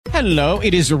Hello,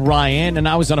 it is Ryan, and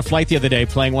I was on a flight the other day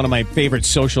playing one of my favorite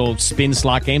social spin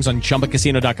slot games on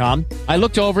ChumbaCasino.com. I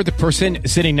looked over at the person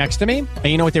sitting next to me, and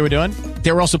you know what they were doing?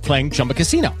 They were also playing Chumba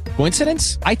Casino.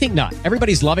 Coincidence? I think not.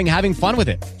 Everybody's loving having fun with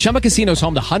it. Chumba Casino is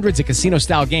home to hundreds of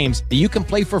casino-style games that you can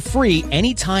play for free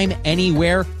anytime,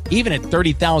 anywhere, even at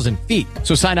 30,000 feet.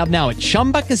 So sign up now at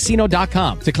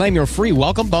ChumbaCasino.com to claim your free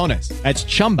welcome bonus. That's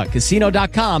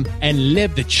ChumbaCasino.com and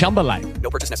live the Chumba life.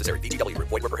 No purchase necessary. VGW.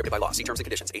 Void where prohibited by law. See terms and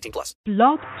conditions. 18+.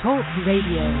 Blog Talk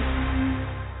Radio.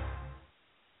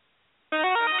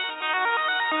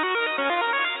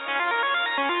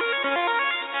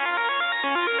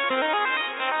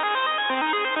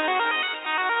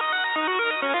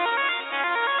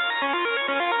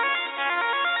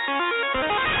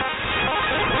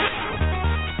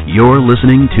 You're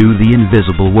listening to The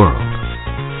Invisible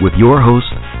World with your host,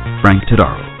 Frank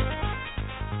Todaro.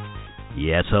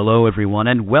 Yes, hello everyone,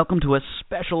 and welcome to a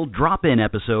special drop-in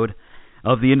episode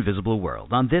of The Invisible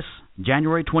World on this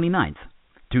January 29th,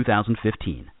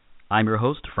 2015. I'm your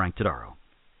host, Frank Todaro.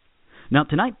 Now,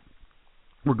 tonight,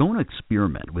 we're going to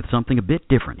experiment with something a bit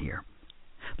different here.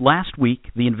 Last week,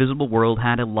 The Invisible World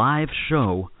had a live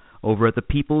show over at the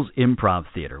People's Improv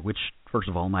Theater, which, first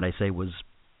of all, might I say, was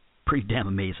pretty damn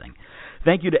amazing.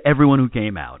 Thank you to everyone who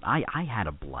came out. I had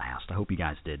a blast. I hope you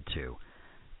guys did too.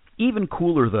 Even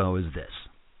cooler, though, is this.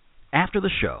 After the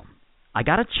show, I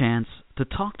got a chance to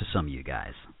talk to some of you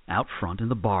guys out front in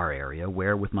the bar area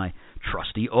where, with my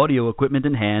trusty audio equipment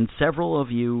in hand, several of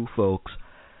you folks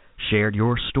shared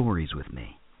your stories with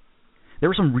me. There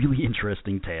were some really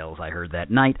interesting tales I heard that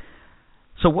night.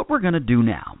 So what we're going to do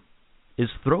now is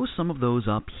throw some of those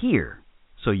up here,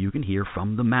 so you can hear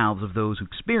from the mouths of those who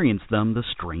experienced them the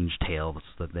strange tales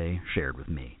that they shared with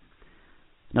me.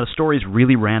 Now, the stories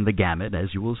really ran the gamut,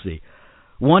 as you will see.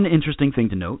 One interesting thing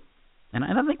to note, and I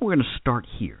think we're going to start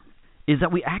here, is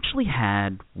that we actually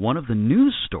had one of the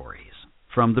news stories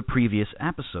from the previous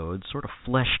episode sort of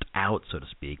fleshed out, so to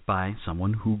speak, by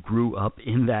someone who grew up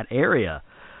in that area.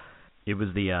 It was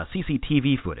the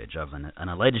CCTV footage of an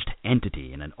alleged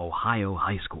entity in an Ohio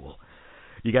high school.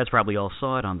 You guys probably all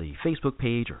saw it on the Facebook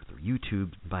page or through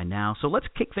YouTube by now, so let's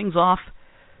kick things off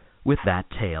with that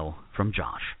tale from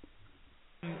Josh.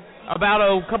 About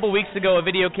a couple weeks ago, a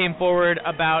video came forward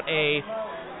about a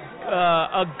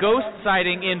ghost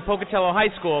sighting in Pocatello High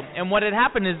School, and what had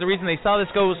happened is the reason they saw this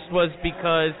ghost was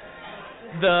because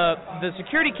the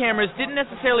security cameras didn't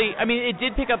necessarily, it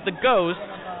did pick up the ghost,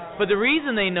 but the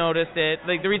reason they noticed it,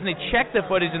 like the reason they checked the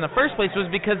footage in the first place was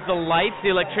because the lights,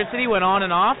 the electricity went on and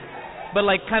off, but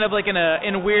kind of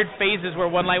in weird phases where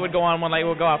one light would go on, one light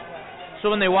would go off.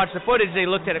 So when they watched the footage, they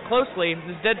looked at it closely.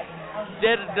 It's dead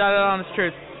honest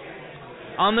truth.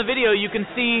 On the video, you can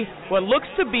see what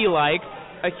looks to be like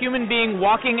a human being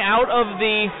walking out of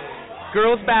the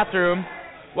girls' bathroom,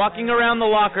 walking around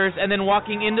the lockers, and then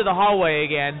walking into the hallway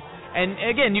again. And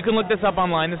again, you can look this up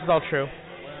online. This is all true.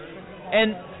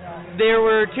 And there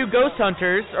were two ghost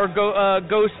hunters, or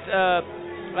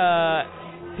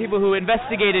people who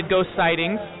investigated ghost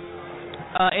sightings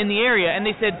in the area, and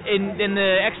they said in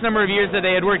the X number of years that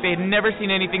they had worked, they had never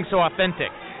seen anything so authentic,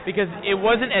 because it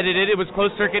wasn't edited. It was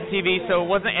closed-circuit TV, so it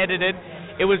wasn't edited.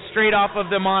 It was straight off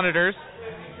of the monitors,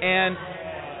 and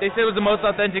they said it was the most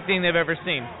authentic thing they've ever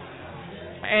seen.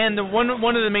 And one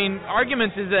of the main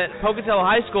arguments is that Pocatello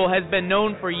High School has been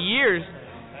known for years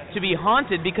to be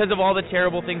haunted because of all the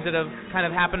terrible things that have kind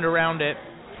of happened around it.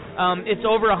 It's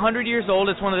over 100 years old.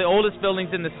 It's one of the oldest buildings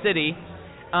in the city.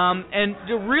 And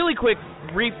a really quick,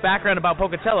 brief background about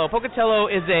Pocatello. Pocatello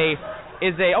is a.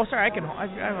 Oh, sorry, I can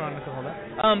hold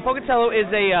that. Pocatello is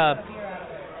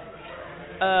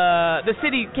the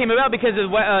city came about because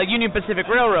of Union Pacific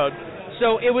Railroad.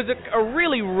 So it was a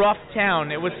really rough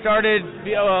town. It was started,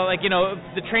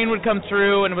 the train would come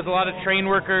through, and it was a lot of train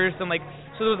workers, and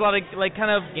so there was a lot of kind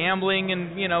of gambling,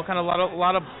 and kind of a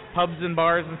lot of pubs and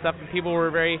bars and stuff, and people were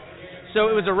so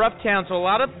it was a rough town. So a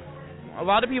lot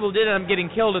of people did end up getting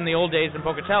killed in the old days in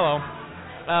Pocatello.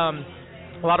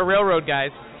 A lot of railroad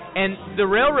guys. And the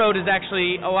railroad is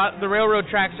actually the railroad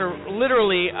tracks are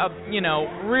literally,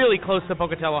 really close to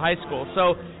Pocatello High School.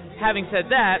 So, having said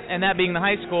that, and that being the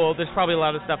high school, there's probably a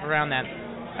lot of stuff around that.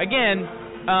 Again,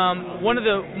 one of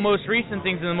the most recent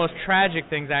things and the most tragic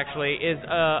things, actually, is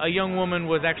a young woman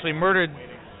was actually murdered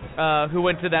who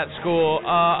went to that school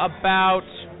about,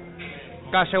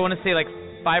 I want to say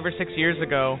 5 or 6 years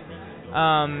ago.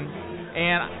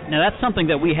 And now that's something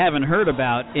that we haven't heard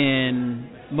about in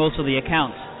most of the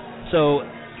accounts. So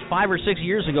 5 or 6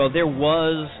 years ago, there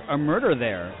was a murder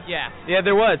there. Yeah,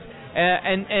 there was.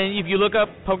 And if you look up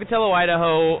Pocatello,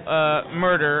 Idaho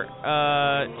murder,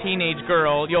 teenage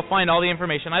girl, you'll find all the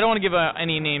information. I don't want to give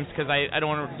any names because I don't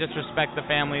want to disrespect the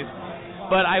families.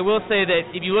 But I will say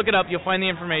that if you look it up, you'll find the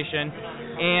information.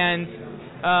 And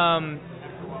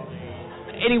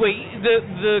anyway,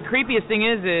 the creepiest thing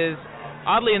is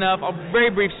oddly enough, a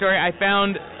very brief story, I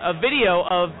found a video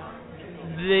of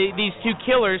these two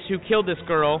killers who killed this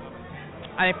girl.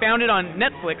 I found it on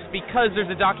Netflix because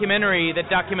there's a documentary that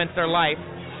documents their life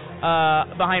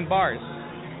behind bars.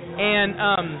 And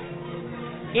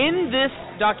in this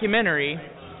documentary,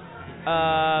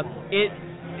 it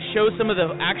shows some of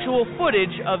the actual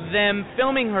footage of them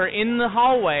filming her in the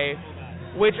hallway,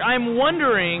 which I'm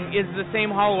wondering is the same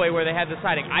hallway where they had the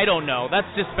sighting. I don't know. That's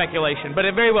just speculation, but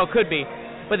it very well could be.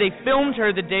 But they filmed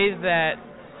her the day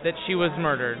that she was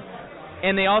murdered.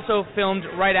 And they also filmed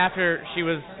right after she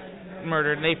was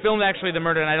murdered. They filmed actually the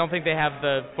murder, and I don't think they have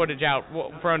the footage out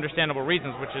for understandable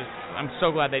reasons, which is, I'm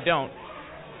so glad they don't.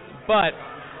 But,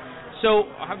 so,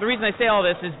 the reason I say all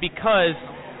this is because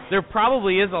there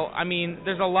probably is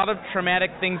there's a lot of traumatic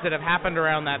things that have happened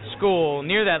around that school,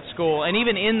 near that school, and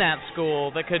even in that school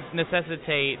that could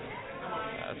necessitate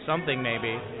something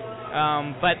maybe.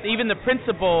 But even the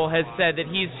principal has said that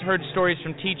he's heard stories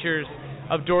from teachers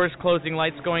of doors closing,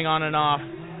 lights going on and off,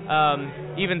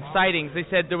 even sightings. They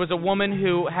said there was a woman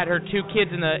who had her two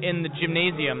kids in the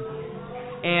gymnasium,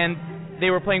 and they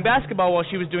were playing basketball while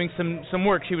she was doing some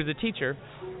work. She was a teacher,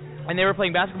 and they were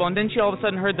playing basketball, and then she all of a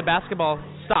sudden heard the basketball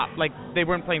stop, like they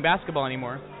weren't playing basketball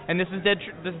anymore. And this is dead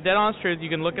honest truth. You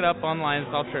can look it up online.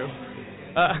 It's all true.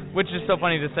 Which is so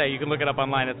funny to say. You can look it up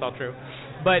online. It's all true.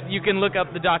 But you can look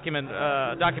up the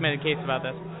documented case about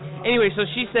this. Anyway, so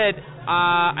she said,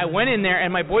 I went in there,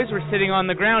 and my boys were sitting on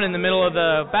the ground in the middle of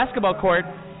the basketball court,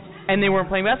 and they weren't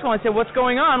playing basketball. I said, what's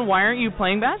going on? Why aren't you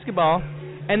playing basketball?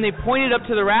 And they pointed up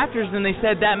to the rafters, and they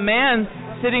said, that man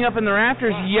sitting up in the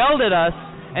rafters yelled at us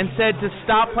and said to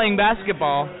stop playing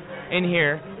basketball in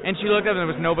here. And she looked up, and there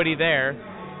was nobody there.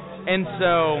 And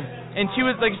so, and she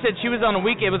was, like I said, it was on a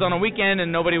weekend,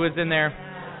 and nobody was in there.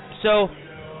 So,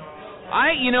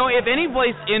 if any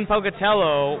place in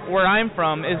Pocatello, where I'm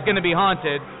from, is going to be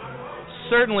haunted,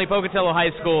 certainly Pocatello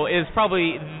High School is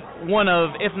probably one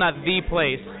of, if not the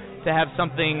place, to have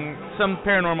some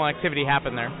paranormal activity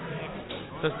happen there.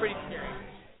 So it's pretty scary.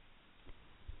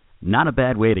 Not a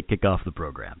bad way to kick off the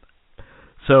program.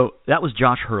 So that was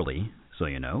Josh Hurley. So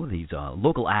you know, he's a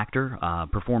local actor,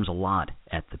 performs a lot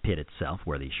at the pit itself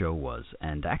where the show was,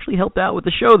 and actually helped out with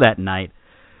the show that night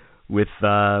with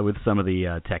some of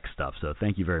the tech stuff. So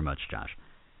thank you very much, Josh.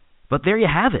 But there you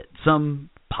have it,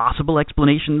 some possible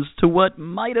explanations to what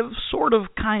might have sort of,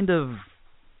 kind of,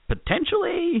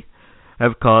 potentially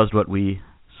have caused what we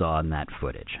saw in that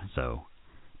footage. So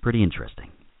pretty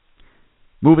interesting.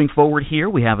 Moving forward here,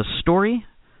 we have a story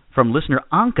from listener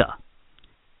Anka.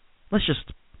 Let's just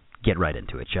get right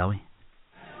into it, shall we?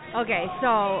 Okay,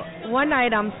 so one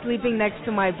night I'm sleeping next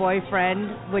to my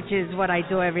boyfriend, which is what I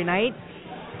do every night,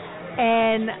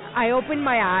 and I open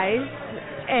my eyes,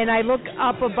 and I look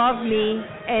up above me,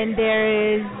 and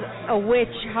there is a witch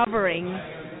hovering,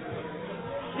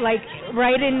 like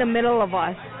right in the middle of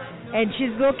us, and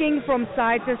she's looking from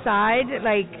side to side,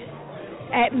 like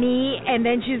at me, and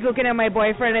then she's looking at my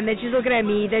boyfriend, and then she's looking at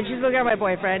me, then she's looking at my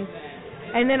boyfriend.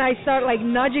 And then I start, like,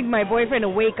 nudging my boyfriend to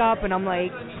wake up, and I'm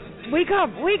like, wake up,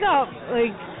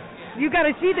 like, you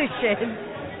gotta see this shit.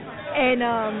 And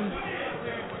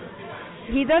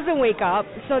he doesn't wake up,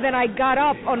 so then I got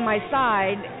up on my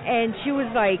side, and she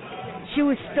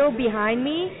was still behind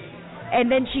me, and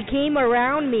then she came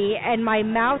around me, and my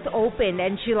mouth opened,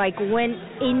 and she, like, went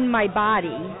in my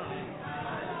body.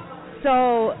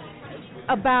 So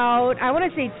about, I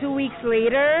want to say 2 weeks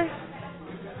later,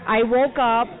 I woke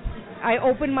up, I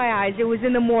opened my eyes. It was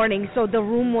in the morning, so the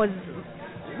room was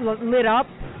lit up,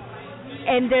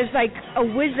 and there's like a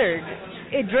wizard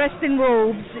dressed in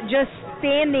robes just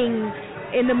standing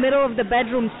in the middle of the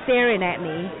bedroom staring at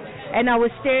me, and I was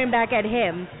staring back at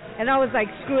him, and I was like,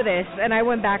 screw this, and I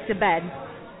went back to bed.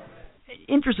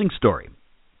 Interesting story.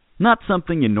 Not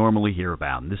something you normally hear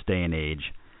about in this day and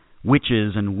age,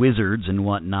 witches and wizards and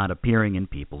whatnot appearing in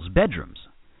people's bedrooms.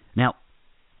 Now,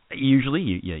 usually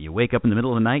you wake up in the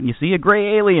middle of the night and you see a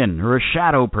gray alien or a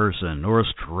shadow person or a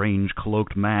strange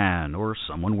cloaked man or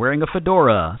someone wearing a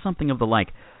fedora, something of the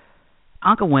like.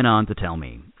 Anka went on to tell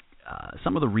me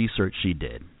some of the research she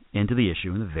did into the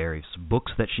issue and the various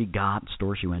books that she got,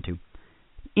 stores she went to.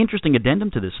 Interesting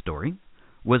addendum to this story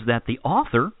was that the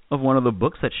author of one of the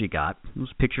books that she got, who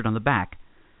was pictured on the back,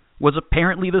 was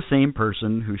apparently the same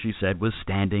person who she said was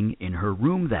standing in her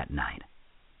room that night.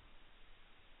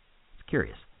 It's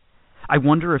curious. I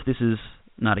wonder if this is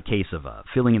not a case of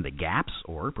filling in the gaps,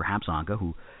 or perhaps Anka,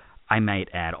 who I might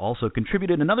add also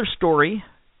contributed another story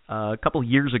a couple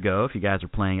years ago, if you guys are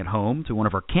playing at home, to one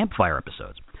of our campfire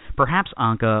episodes. Perhaps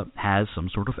Anka has some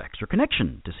sort of extra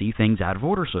connection to see things out of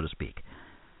order, so to speak.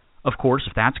 Of course,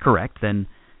 if that's correct, then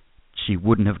she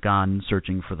wouldn't have gone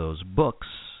searching for those books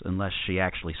unless she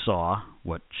actually saw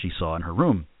what she saw in her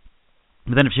room.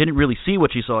 But then if she didn't really see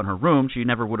what she saw in her room, she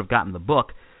never would have gotten the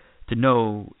book to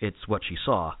know it's what she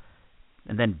saw.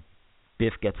 And then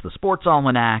Biff gets the sports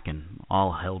almanac, and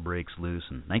all hell breaks loose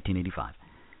in 1985.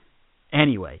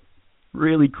 Anyway,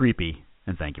 really creepy,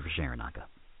 and thank you for sharing, Anka.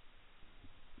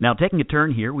 Now, taking a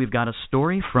turn here, we've got a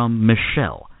story from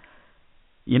Michelle.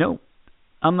 You know,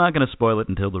 I'm not going to spoil it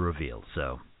until the reveal,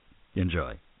 so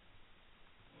enjoy.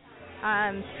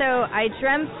 So I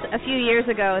dreamt a few years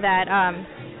ago that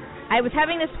I was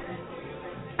having this,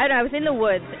 I don't know, I was in the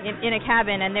woods in a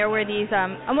cabin, and there were these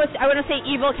almost, I want to say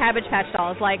evil Cabbage Patch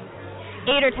dolls, like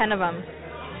 8 or 10 of them.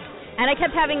 And I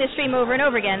kept having this dream over and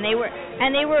over again. They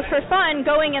were for fun,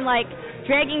 going and like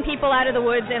dragging people out of the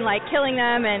woods and like killing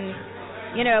them and,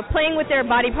 you know, playing with their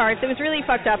body parts. It was really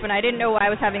fucked up, and I didn't know why I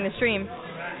was having this dream.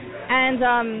 And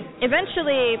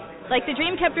eventually, like, the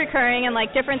dream kept recurring, and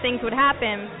like different things would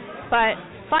happen. But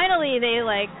finally,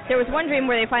 there was one dream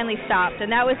where they finally stopped,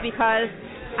 and that was because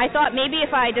I thought maybe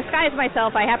if I disguised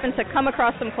myself, I happened to come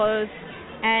across some clothes,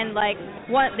 and like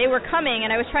they were coming,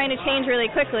 and I was trying to change really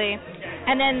quickly,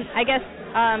 and then I guess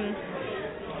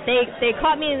they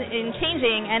caught me in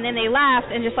changing, and then they laughed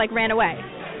and just like ran away,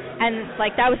 and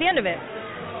like that was the end of it.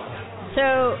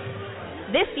 So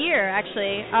this year,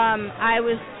 actually, I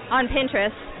was on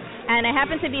Pinterest, and I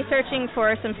happened to be searching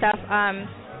for some stuff.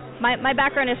 My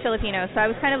background is Filipino, so I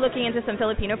was kind of looking into some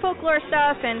Filipino folklore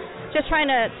stuff and just trying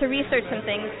to research some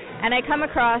things. And I come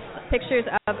across pictures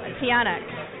of Tiyanak,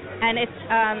 and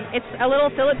it's a little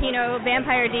Filipino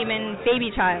vampire demon baby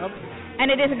child.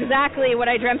 And it is exactly what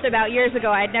I dreamt about years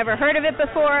ago. I'd never heard of it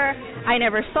before. I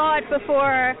never saw it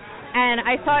before. And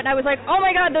I saw it, and I was like, oh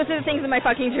my God, those are the things in my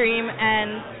fucking dream.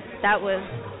 And that was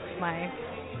my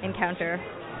encounter,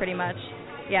 pretty much.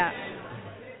 Yeah.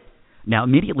 Now,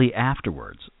 immediately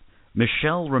afterwards,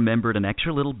 Michelle remembered an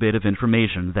extra little bit of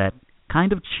information that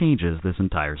kind of changes this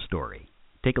entire story.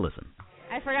 Take a listen.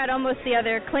 I forgot almost the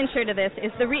other clincher to this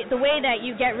is the way that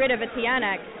you get rid of a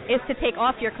Tiyanak is to take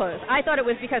off your clothes. I thought it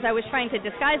was because I was trying to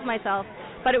disguise myself,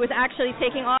 but it was actually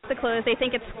taking off the clothes. They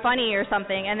think it's funny or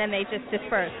something, and then they just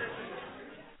disperse.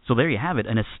 So there you have it.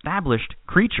 An established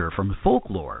creature from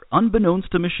folklore,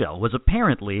 unbeknownst to Michelle, was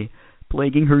apparently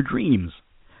plaguing her dreams.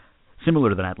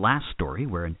 Similar to that last story,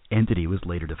 where an entity was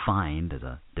later defined as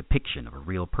a depiction of a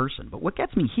real person. But what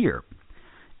gets me here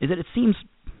is that it seems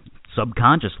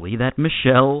subconsciously that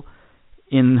Michelle,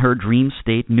 in her dream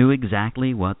state, knew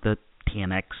exactly what the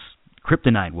TNX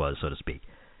kryptonite was, so to speak.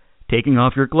 Taking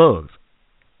off your clothes.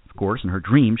 Of course, in her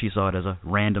dream, she saw it as a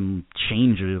random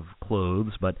change of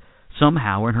clothes, but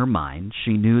somehow in her mind,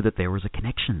 she knew that there was a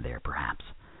connection there, perhaps.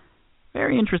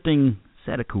 Very interesting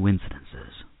set of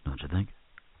coincidences, don't you think?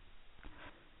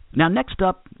 Now, next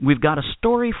up, we've got a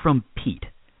story from Pete.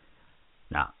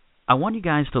 Now, I want you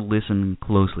guys to listen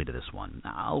closely to this one.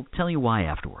 I'll tell you why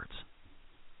afterwards.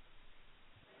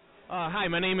 Hi,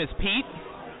 my name is Pete.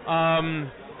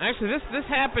 Actually, this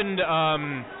happened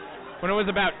when I was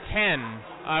about 10.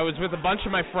 I was with a bunch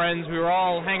of my friends. We were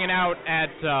all hanging out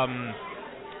at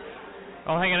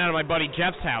my buddy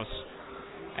Jeff's house.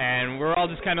 And we're all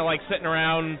just kind of like sitting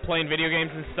around playing video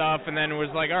games and stuff. And then it was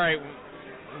like, all right,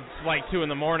 it's like 2 in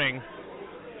the morning.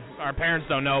 Our parents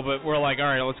don't know, but we're like, all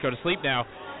right, let's go to sleep now.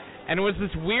 And it was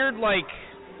this weird, like,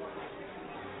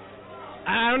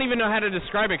 I don't even know how to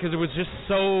describe it because it was just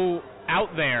so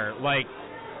out there. Like,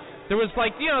 there was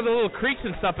like, you know, the little creaks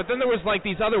and stuff, but then there was like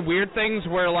these other weird things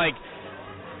where like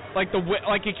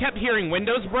you kept hearing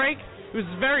windows break. It was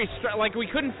very like we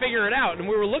couldn't figure it out, and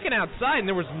we were looking outside, and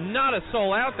there was not a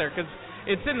soul out there because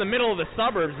it's in the middle of the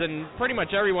suburbs, and pretty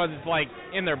much everyone's like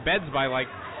in their beds by like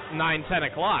 9, 10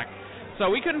 o'clock. So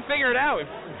we couldn't figure it out.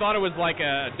 We thought it was like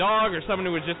a dog or someone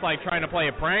who was just like trying to play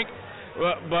a prank,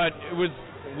 but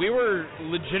we were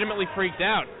legitimately freaked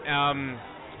out.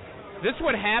 This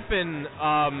would happen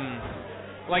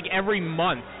like every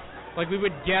month. Like we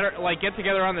would get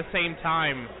together on the same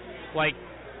time, like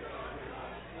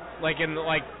in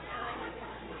like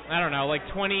I don't know, like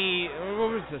 20. What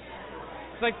was this?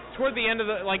 It's like toward the end of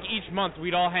like each month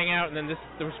we'd all hang out, and then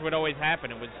this would always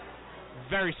happen. It was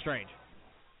very strange.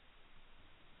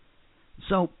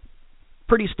 So,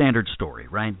 pretty standard story,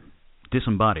 right?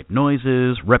 Disembodied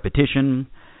noises, repetition,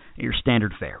 your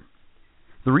standard fare.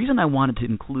 The reason I wanted to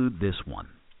include this one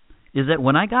is that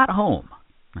when I got home,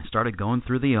 I started going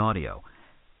through the audio.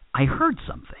 I heard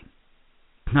something.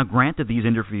 Now, granted, these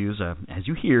interviews, as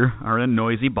you hear, are in a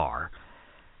noisy bar.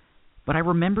 But I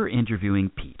remember interviewing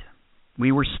Pete.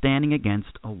 We were standing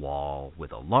against a wall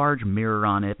with a large mirror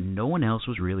on it, and no one else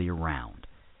was really around.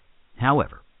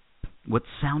 However, what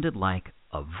sounded like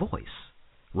a voice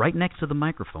right next to the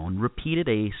microphone repeated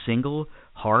a single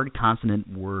hard consonant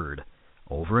word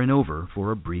over and over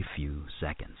for a brief few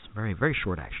seconds. Very, very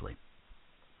short, actually.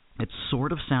 It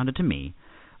sort of sounded to me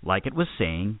like it was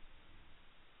saying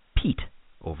Pete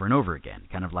over and over again,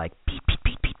 kind of like Pete, Pete,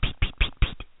 Pete, Pete, Pete, Pete, Pete,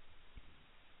 Pete.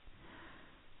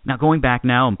 Now, going back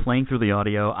now and playing through the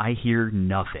audio, I hear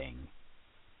nothing.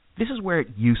 This is where it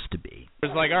used to be.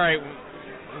 It's like, all right,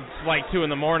 it's like 2 in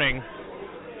the morning.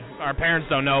 Our parents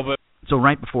don't know, but... So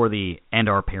right before the "and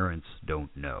our parents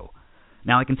don't know."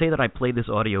 Now, I can say that I played this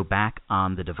audio back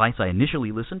on the device I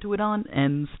initially listened to it on,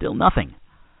 and still nothing.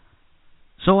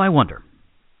 So I wonder,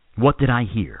 what did I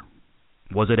hear?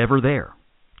 Was it ever there?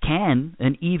 Can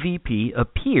an EVP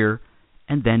appear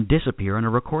and then disappear on a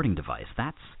recording device?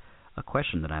 That's a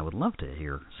question that I would love to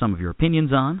hear some of your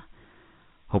opinions on,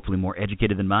 hopefully more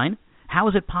educated than mine. How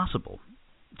is it possible?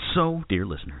 So, dear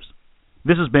listeners,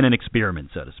 this has been an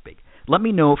experiment, so to speak. Let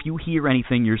me know if you hear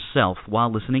anything yourself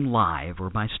while listening live or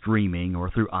by streaming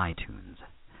or through iTunes.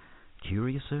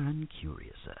 Curiouser and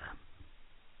curiouser.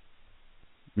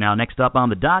 Now, next up on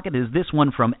the docket is this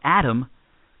one from Adam.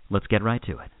 Let's get right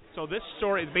to it. So this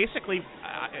story, basically,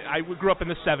 I grew up in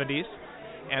the 70s,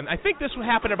 and I think this would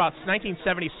happen about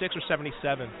 1976 or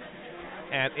 77.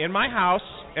 And in my house,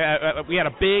 we had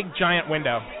a big, giant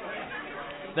window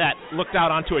that looked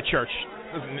out onto a church.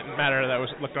 Doesn't matter that it was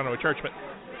looked onto a church, but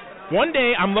one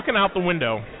day I'm looking out the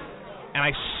window, and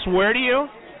I swear to you,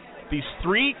 these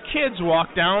 3 kids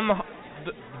walked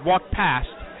past,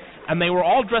 and they were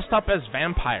all dressed up as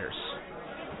vampires.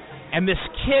 And this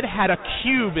kid had a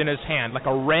cube in his hand, like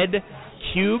a red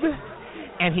cube,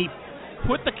 and he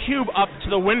put the cube up to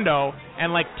the window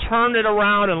and like turned it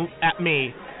around at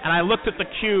me. And I looked at the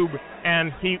cube,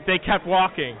 and they kept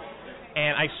walking.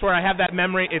 And I swear I have that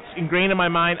memory. It's ingrained in my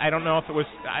mind. I don't know if it was,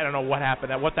 I don't know what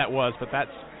happened, what that was, but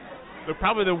that's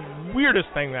probably the weirdest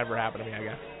thing that ever happened to me, I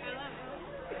guess.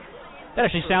 That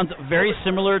actually sounds very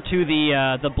similar to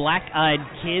the black-eyed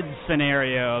kids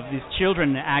scenario of these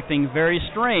children acting very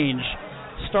strange,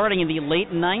 starting in the late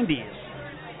 90s.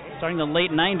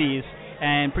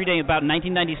 And predating about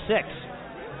 1996.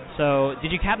 So,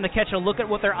 did you happen to catch a look at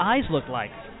what their eyes looked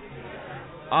like?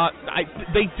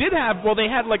 They did have, well, they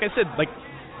had, like I said, like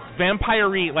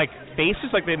vampire-y like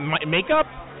faces, like they makeup,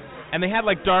 and they had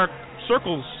like dark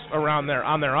circles around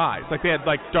on their eyes, like they had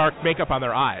like dark makeup on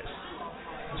their eyes.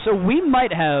 So we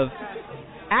might have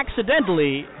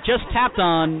accidentally just tapped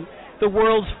on the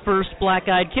world's first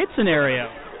black-eyed kid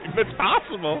scenario. It's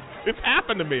possible. It's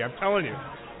happened to me, I'm telling you.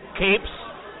 Capes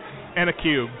and a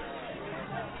cube.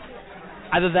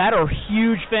 Either that or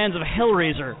huge fans of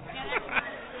Hellraiser.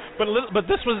 But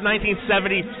this was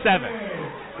 1977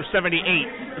 or 78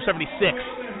 or 76.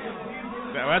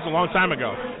 That's a long time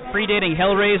ago. Predating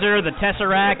Hellraiser, the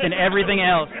Tesseract, and everything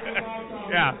else.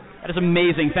 Yeah. That is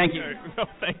amazing. Thank you. No,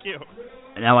 thank you.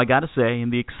 Now, I got to say, in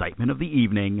the excitement of the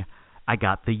evening, I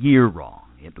got the year wrong.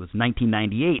 It was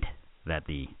 1998 that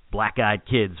the black-eyed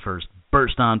kids first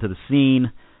burst onto the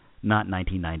scene, not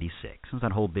 1996. It was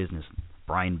that whole business.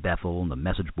 Brian Bethel and the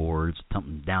message boards,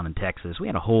 something down in Texas. We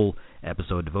had a whole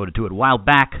episode devoted to it a while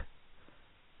back,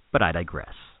 but I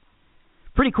digress.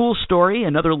 Pretty cool story,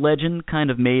 another legend kind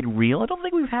of made real. I don't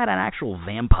think we've had an actual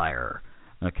vampire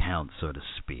account, so to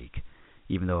speak,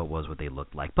 even though it was what they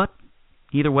looked like. But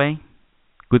either way,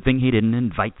 good thing he didn't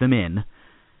invite them in.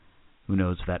 Who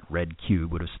knows if that red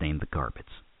cube would have stained the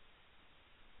carpets.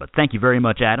 But thank you very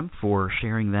much, Adam, for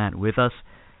sharing that with us.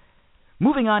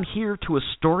 Moving on here to a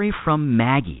story from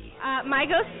Maggie. My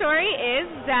ghost story is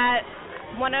that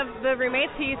one of the roommates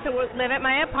who used to live at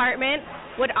my apartment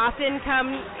would often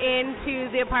come into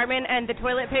the apartment and the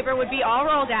toilet paper would be all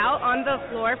rolled out on the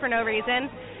floor for no reason.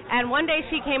 And one day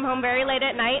she came home very late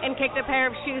at night and kicked a pair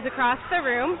of shoes across the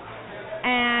room.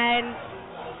 And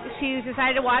she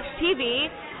decided to watch TV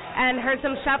and heard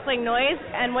some shuffling noise.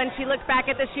 And when she looked back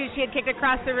at the shoes she had kicked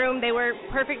across the room, they were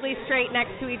perfectly straight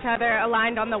next to each other,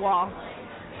 aligned on the wall.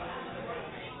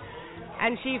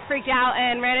 And she freaked out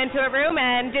and ran into a room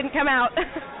and didn't come out.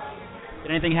 Did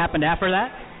anything happen after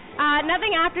that?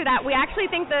 Nothing after that. We actually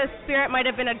think the spirit might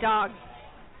have been a dog.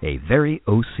 A very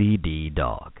OCD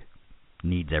dog.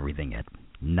 Needs everything at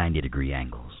 90-degree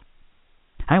angles.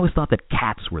 I always thought that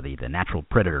cats were the natural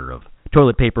predator of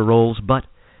toilet paper rolls, but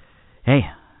hey,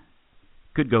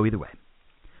 could go either way.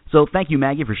 So thank you,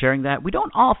 Maggie, for sharing that. We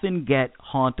don't often get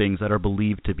hauntings that are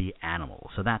believed to be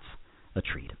animals, so that's a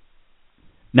treat.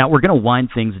 Now we're going to wind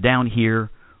things down here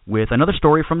with another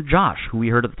story from Josh, who we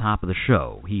heard at the top of the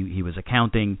show. He was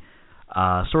accounting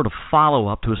sort of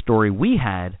follow-up to a story we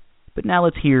had, but now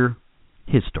let's hear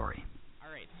his story. All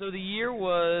right, so the year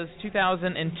was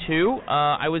 2002.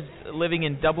 I was living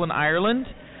in Dublin, Ireland.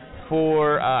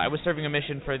 I was serving a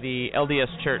mission for the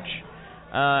LDS Church.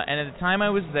 And at the time I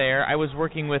was there, I was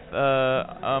working with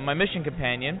my mission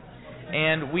companion,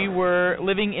 and we were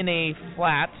living in a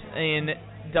flat in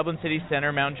Dublin City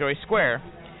Centre, Mountjoy Square.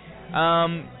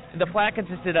 The flat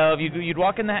consisted of you'd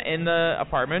walk in the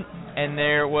apartment, and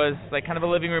there was like kind of a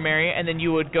living room area, and then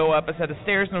you would go up a set of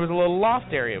stairs, and there was a little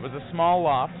loft area. It was a small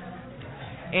loft.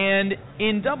 And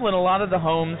in Dublin, a lot of the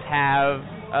homes have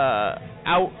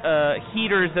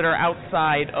heaters that are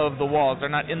outside of the walls. They're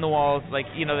not in the walls, like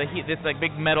it's like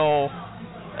big metal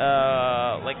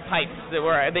like pipes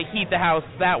they heat the house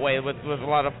that way with a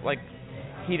lot of like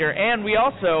heater. And we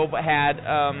also had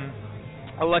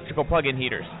electrical plug-in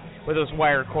heaters with those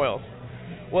wire coils.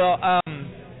 Well,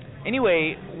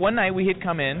 anyway, one night we had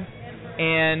come in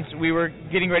and we were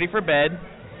getting ready for bed,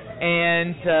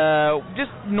 and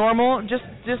just normal, just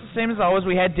the same as always.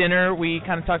 We had dinner. We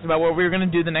kind of talked about what we were going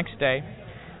to do the next day,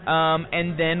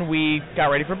 and then we got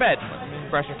ready for bed.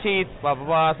 Brushed our teeth, blah blah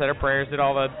blah, said our prayers, did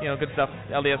all the good stuff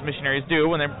LDS missionaries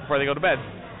do before they go to bed.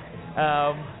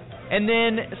 And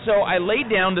then so I laid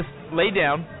down,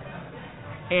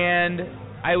 and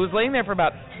I was laying there for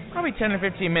about probably 10 or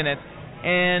 15 minutes,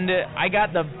 and I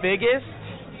got the biggest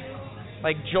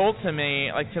like jolt to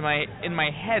me, like in my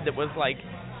head, that was like,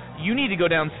 you need to go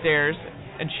downstairs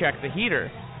and check the heater.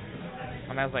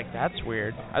 And I was like, that's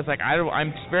weird. I was like,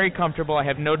 I'm very comfortable. I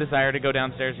have no desire to go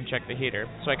downstairs and check the heater.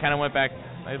 So I kind of went back.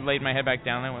 I laid my head back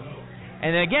down.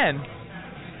 And then again,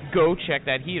 go check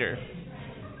that heater.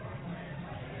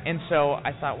 And so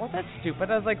I thought, well, that's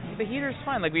stupid. I was like, the heater's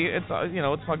fine. Like it's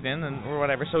plugged in or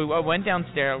whatever. So I went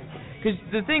downstairs. Because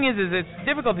the thing is it's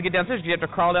difficult to get downstairs because you have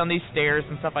to crawl down these stairs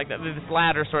and stuff like that, this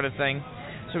ladder sort of thing.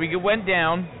 So we went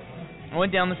down. I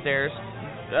went down the stairs.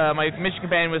 My mission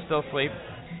companion was still asleep.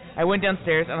 I went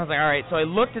downstairs, and I was like, all right. So I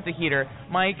looked at the heater.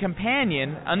 My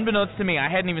companion, unbeknownst to me, I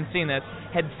hadn't even seen this,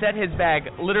 had set his bag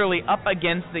literally up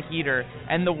against the heater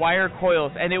and the wire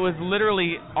coils, and it was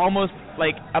literally almost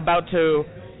like about to...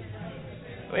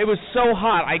 It was so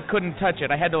hot, I couldn't touch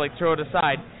it. I had to, like, throw it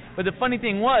aside. But the funny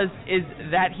thing is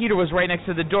that heater was right next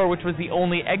to the door, which was the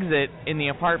only exit in the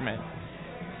apartment.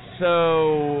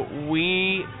 So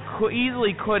we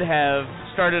easily could have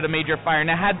started a major fire.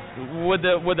 Now, would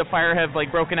the fire have like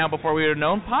broken out before we would have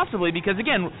known? Possibly, because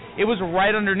again, it was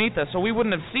right underneath us, so we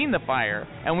wouldn't have seen the fire,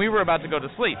 and we were about to go to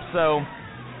sleep. So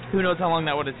who knows how long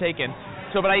that would have taken.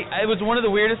 So, but it was one of the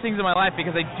weirdest things in my life,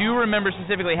 because I do remember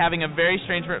specifically having a very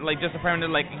strange, like, just a friend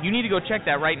like, you need to go check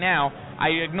that right now.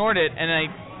 I ignored it,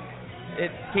 and it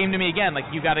came to me again,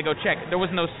 like, you got to go check. There was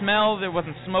no smell, there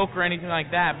wasn't smoke or anything like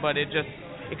that, but it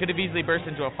could have easily burst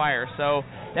into a fire. So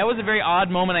that was a very odd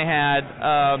moment I had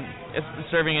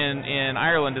serving in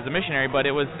Ireland as a missionary, but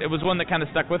it was one that kind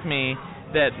of stuck with me,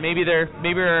 that maybe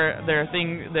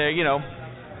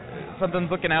something's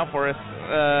looking out for us,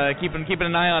 keeping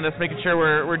an eye on us, making sure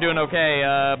we're doing okay.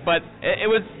 But it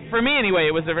was, for me anyway,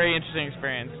 it was a very interesting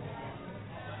experience.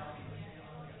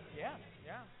 Yeah.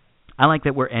 I like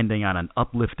that we're ending on an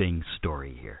uplifting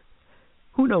story here.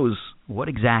 Who knows what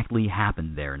exactly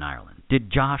happened there in Ireland?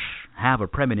 Did Josh have a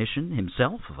premonition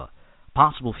himself of a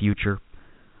possible future,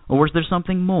 or was there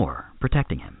something more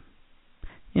protecting him?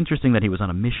 Interesting that he was on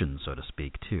a mission, so to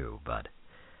speak, too. But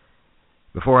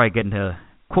before I get into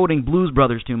quoting Blues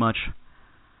Brothers too much,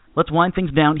 let's wind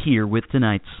things down here with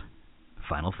tonight's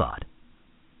final thought.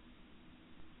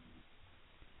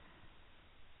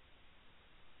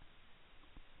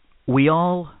 We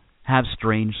all have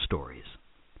strange stories,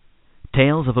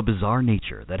 tales of a bizarre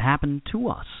nature that happen to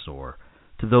us or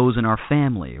to those in our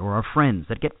family or our friends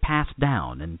that get passed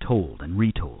down and told and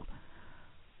retold.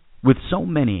 With so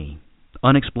many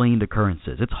unexplained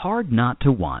occurrences, it's hard not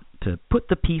to want to put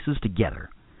the pieces together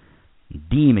and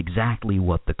deem exactly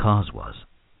what the cause was.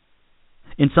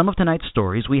 In some of tonight's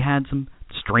stories, we had some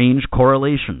strange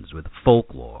correlations with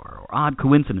folklore or odd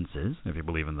coincidences, if you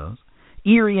believe in those,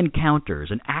 eerie encounters,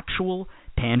 and actual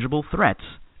tangible threats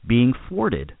being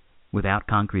thwarted without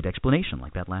concrete explanation,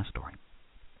 like that last story.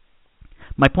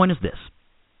 My point is this.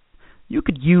 You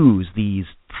could use these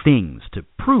things to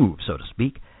prove, so to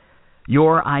speak,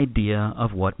 your idea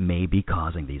of what may be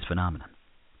causing these phenomena.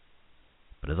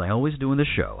 But as I always do in the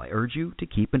show, I urge you to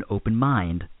keep an open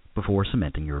mind before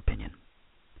cementing your opinion.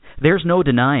 There's no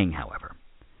denying, however,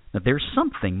 that there's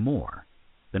something more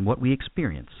than what we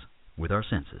experience with our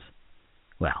senses.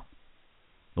 Well,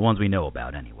 the ones we know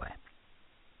about anyway.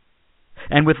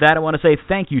 And with that, I want to say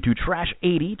thank you to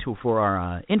Trash80 for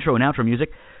our intro and outro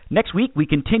music. Next week, we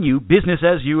continue business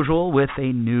as usual with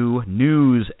a new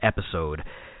news episode.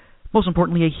 Most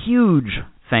importantly, a huge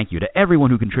thank you to everyone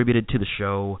who contributed to the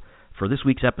show for this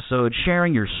week's episode,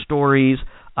 sharing your stories.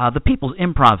 The People's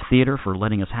Improv Theater for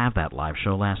letting us have that live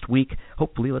show last week.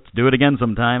 Hopefully, let's do it again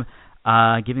sometime.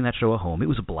 Giving that show a home. It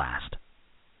was a blast.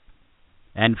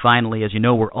 And finally, as you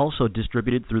know, we're also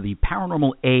distributed through the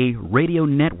Paranormal A Radio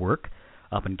Network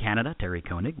up in Canada. Terry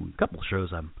Koenig, a couple of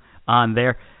shows I'm on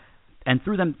there. And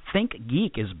through them, Think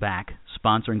Geek is back,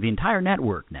 sponsoring the entire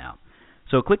network now.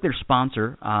 So click their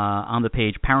sponsor on the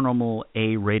page,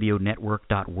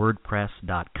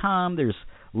 paranormalaradionetwork.wordpress.com. There's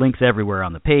links everywhere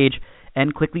on the page.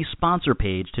 And click the sponsor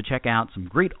page to check out some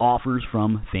great offers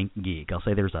from Think Geek. I'll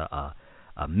say there's a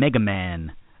Mega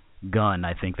Man gun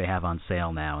I think they have on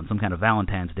sale now, and some kind of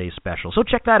Valentine's Day special. So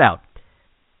check that out.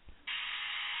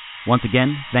 Once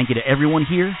again, thank you to everyone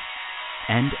here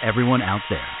and everyone out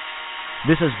there.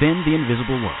 This has been The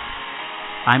Invisible World.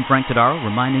 I'm Frank Tadaro,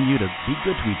 reminding you to be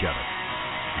good to each other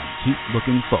and keep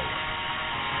looking forward.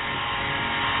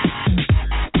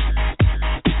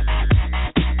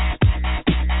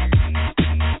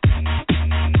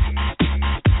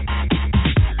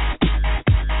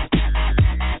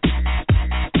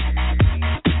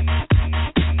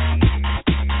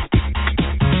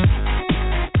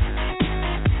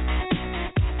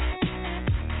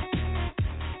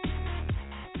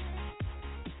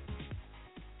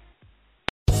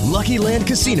 Lucky Land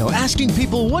Casino, asking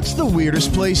people, what's the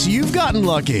weirdest place you've gotten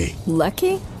lucky?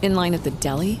 Lucky? In line at the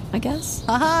deli, I guess?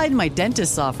 Aha, in my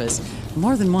dentist's office.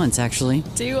 More than once, actually.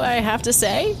 Do I have to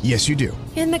say? Yes, you do.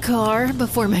 In the car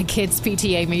before my kids'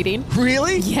 PTA meeting.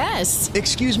 Really? Yes.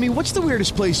 Excuse me, what's the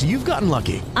weirdest place you've gotten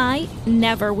lucky? I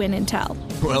never win and tell.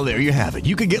 Well, there you have it.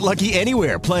 You can get lucky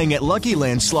anywhere, playing at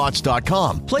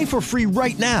LuckyLandSlots.com. Play for free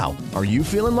right now. Are you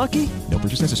feeling lucky? No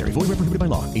purchase necessary. Void where prohibited by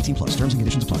law. 18+. Terms and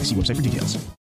conditions apply. See website for details.